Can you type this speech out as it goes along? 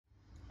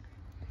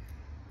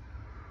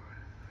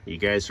You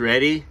guys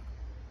ready?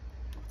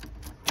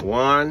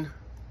 1,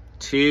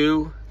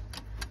 2,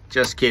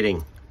 just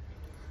kidding.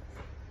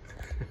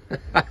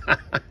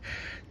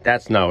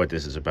 That's not what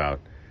this is about.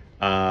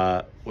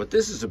 What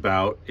this is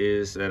about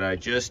is that I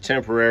just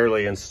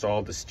temporarily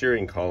installed the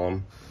steering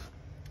column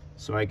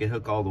so I can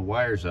hook all the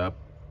wires up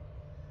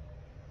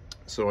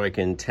so I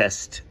can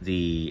test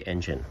the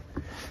engine.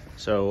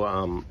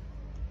 So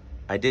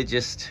I did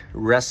just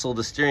wrestle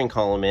the steering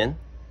column in,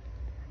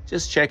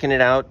 just checking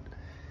it out,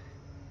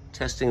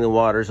 testing the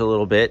waters a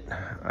little bit.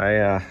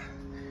 I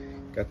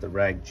got the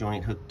rag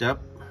joint hooked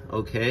up,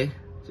 okay,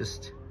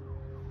 just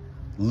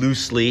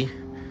loosely.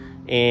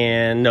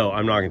 And no,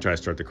 I'm not gonna try to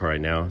start the car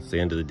right now. It's the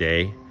end of the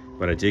day,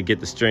 but I did get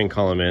the steering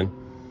column in.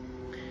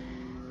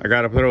 I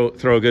gotta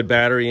throw a good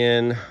battery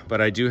in,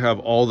 but I do have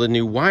all the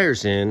new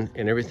wires in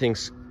and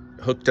everything's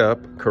hooked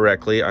up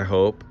correctly, I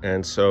hope.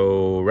 And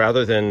so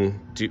rather than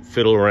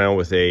fiddle around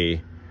with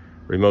a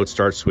remote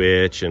start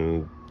switch,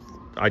 and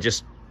I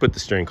just put the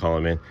steering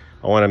column in,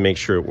 I wanna make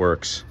sure it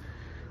works.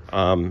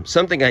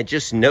 Something I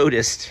just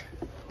noticed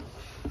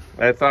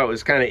I thought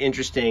was kind of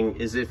interesting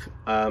is if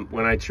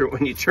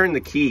when you turn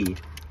the key,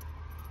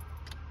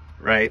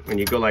 right, when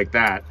you go like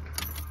that,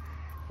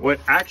 what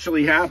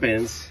actually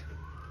happens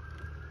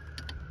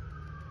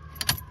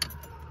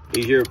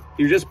is you're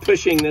just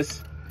pushing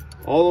this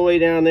all the way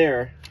down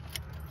there.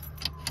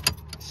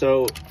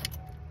 So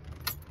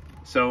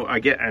I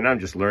get, and I'm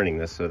just learning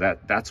this, so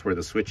that's where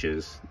the switch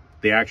is,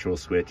 the actual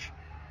switch,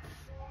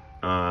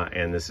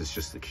 and this is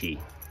just the key.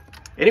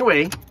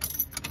 Anyway,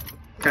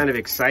 kind of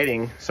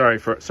exciting. Sorry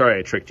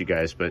I tricked you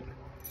guys, but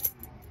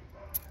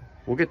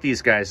we'll get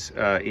these guys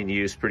in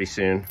use pretty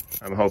soon.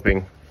 I'm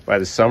hoping by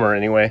the summer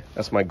anyway.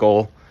 That's my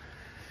goal.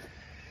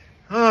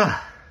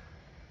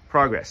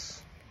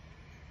 Progress.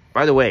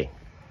 By the way,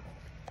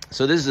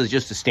 so this is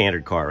just a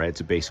standard car, right?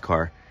 It's a base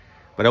car,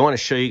 but I want to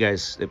show you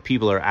guys that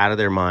people are out of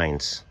their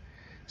minds.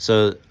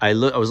 So I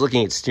was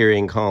looking at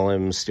steering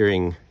columns,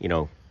 you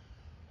know,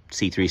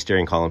 C3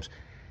 steering columns,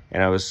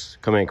 and I was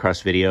coming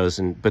across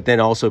videos, but then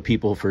also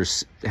people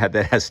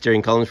that has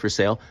steering columns for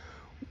sale.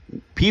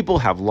 People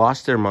have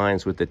lost their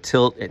minds with the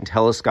tilt and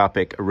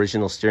telescopic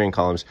original steering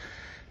columns.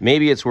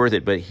 Maybe it's worth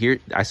it, but here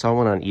I saw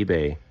one on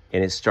eBay,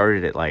 and it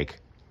started at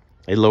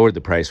they lowered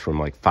the price from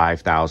like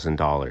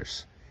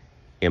 $5,000.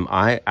 Am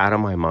I out of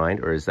my mind,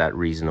 or is that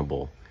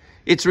reasonable?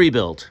 It's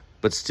rebuilt,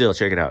 but still,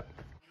 check it out.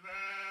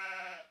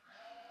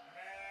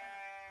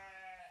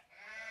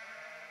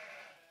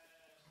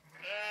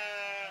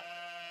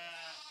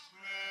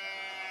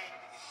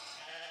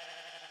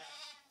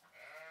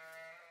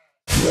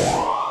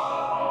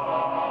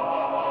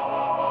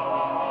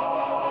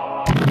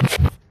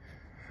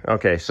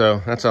 Okay,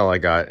 so that's all I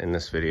got in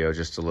this video.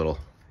 Just a little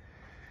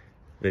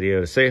video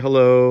to say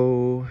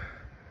hello,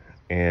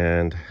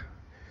 and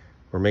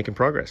we're making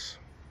progress.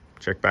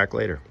 Check back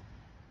later.